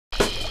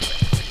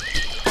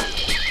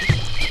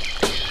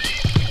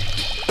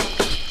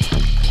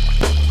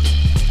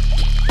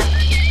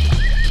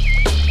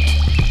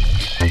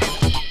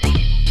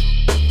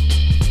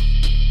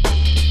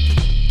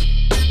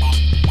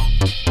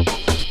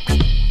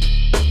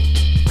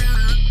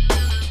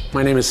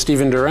My name is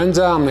Stephen Di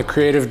Renza. I'm the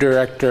creative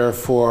director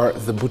for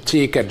the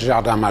boutique at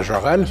Jardin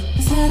Majorelle.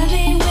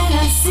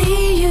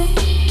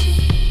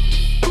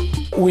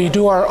 We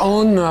do our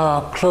own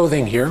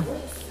clothing here.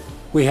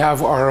 We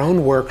have our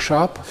own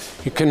workshop.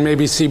 You can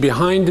maybe see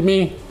behind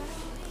me.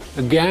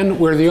 Again,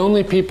 we're the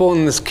only people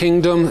in this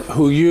kingdom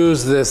who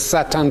use this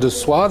satin de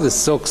soie, this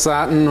silk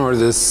satin or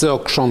this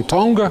silk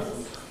chantongue.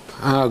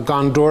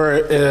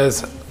 Gandour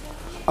is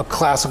a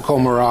classical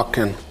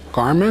Moroccan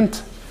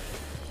garment.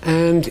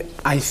 And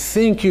I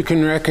think you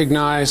can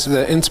recognize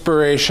the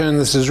inspiration.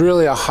 This is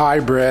really a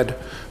hybrid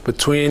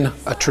between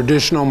a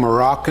traditional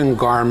Moroccan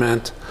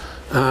garment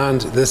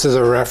and this is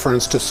a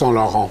reference to Saint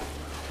Laurent.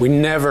 We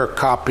never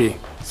copy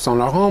Saint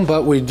Laurent,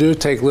 but we do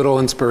take little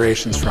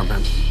inspirations from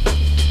him.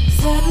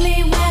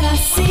 Suddenly when I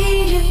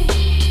see you,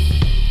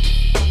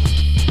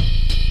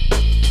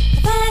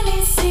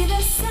 finally see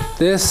the sun.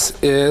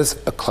 This is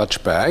a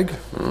clutch bag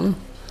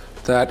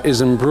that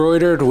is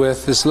embroidered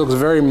with, this looks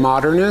very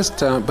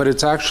modernist, but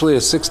it's actually a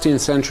 16th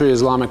century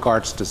Islamic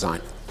arts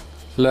design.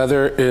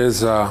 Leather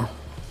is a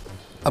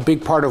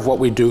big part of what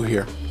we do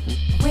here.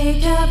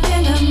 Wake up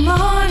in the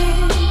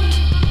morning,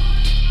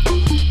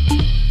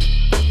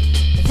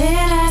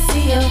 then I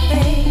see your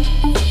face.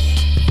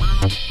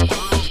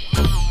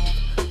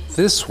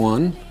 This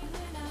one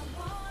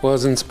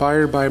was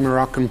inspired by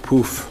Moroccan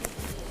pouf.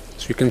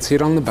 So you can see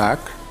it on the back.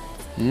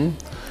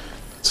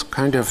 It's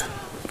kind of,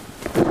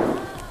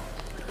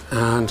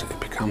 and it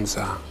becomes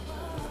a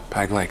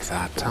bag like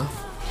that.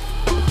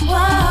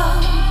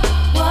 Whoa,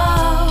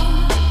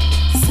 whoa,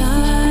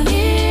 sun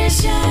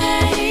is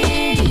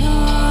shining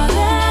all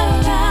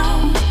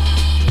around.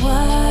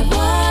 What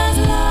was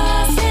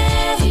lost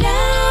has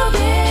now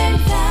been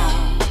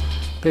found.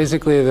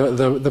 Basically,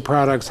 the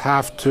products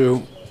have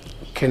to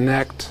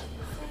connect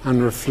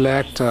and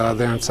reflect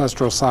the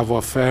ancestral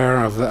savoir-faire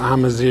of the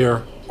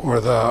Amazigh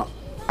or the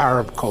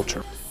Arab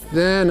culture.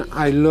 Then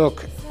I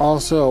look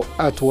also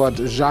at what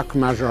Jacques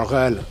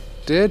Majorelle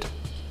did,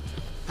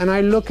 and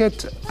I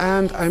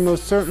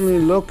most certainly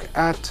look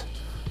at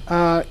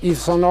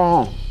Yves Saint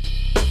Laurent.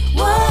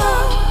 Whoa,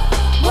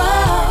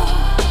 whoa,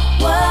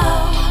 whoa,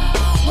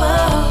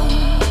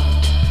 whoa.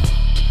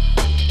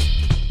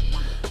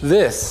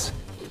 This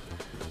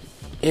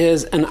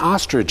is an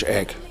ostrich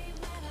egg.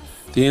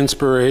 The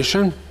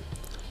inspiration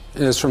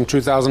is from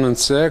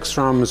 2006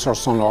 from Mr.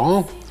 Saint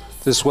Laurent.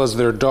 This was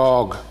their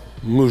dog,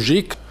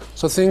 Moujik.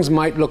 So things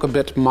might look a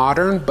bit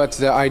modern, but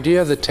the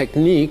idea, the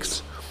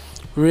techniques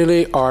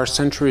really are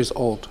centuries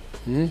old.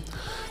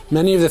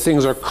 Many of the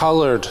things are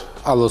colored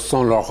à la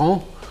Saint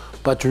Laurent,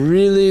 but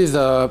really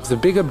the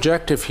big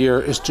objective here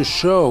is to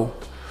show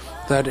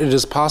that it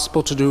is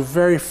possible to do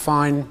very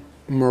fine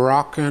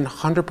Moroccan,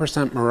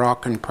 100%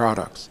 Moroccan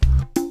products.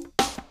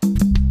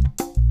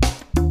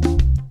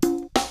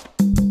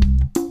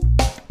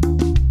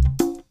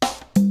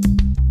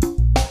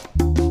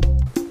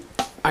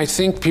 I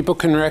think people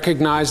can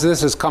recognize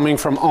this as coming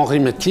from Henri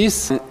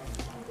Matisse.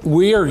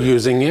 We are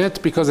using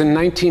it because in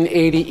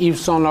 1980,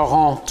 Yves Saint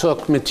Laurent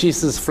took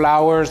Matisse's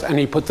flowers and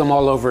he put them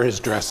all over his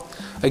dress.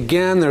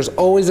 Again, there's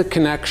always a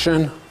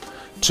connection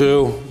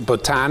to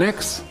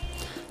botanics,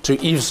 to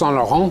Yves Saint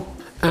Laurent,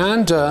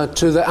 and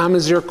to the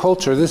Amazigh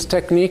culture. This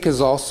technique is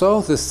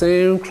also the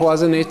same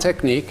cloisonné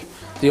technique,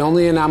 the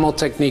only enamel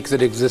technique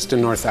that exists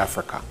in North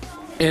Africa.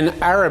 In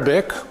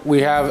Arabic,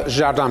 we have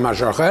Jardin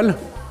Majorelle.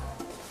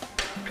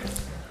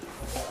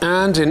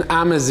 And in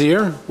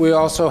Amazigh, we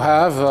also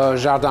have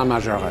Jardin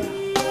Majorelle.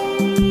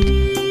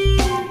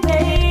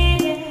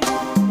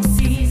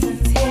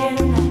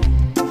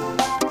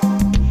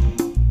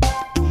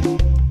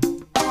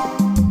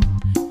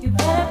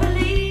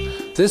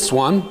 This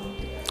one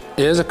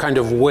is a kind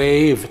of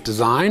wave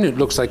design. It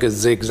looks like a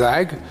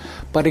zigzag,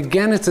 but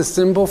again, it's a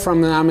symbol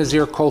from the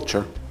Amazigh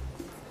culture.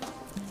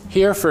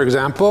 Here, for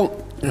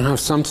example, you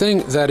have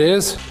something that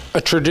is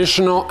a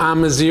traditional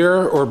Amazigh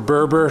or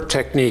Berber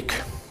technique.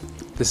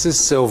 This is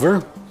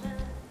silver.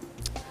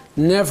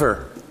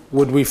 Never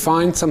would we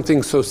find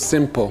something so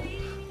simple.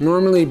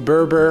 Normally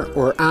Berber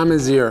or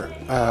Amazigh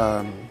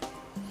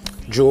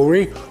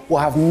jewelry will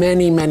have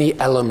many, many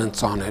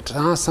elements on it,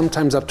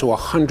 sometimes up to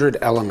 100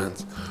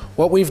 elements.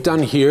 What we've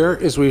done here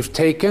is we've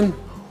taken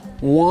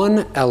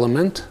one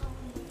element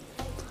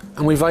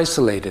and we've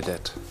isolated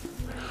it.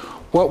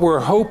 What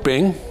we're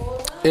hoping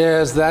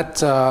is that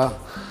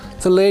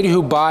the lady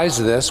who buys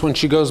this, when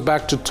she goes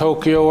back to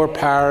Tokyo or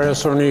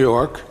Paris or New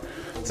York,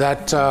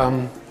 that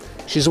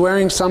she's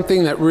wearing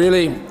something that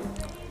really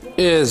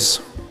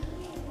is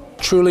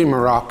truly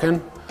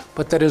Moroccan,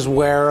 but that is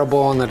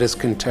wearable and that is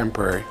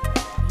contemporary.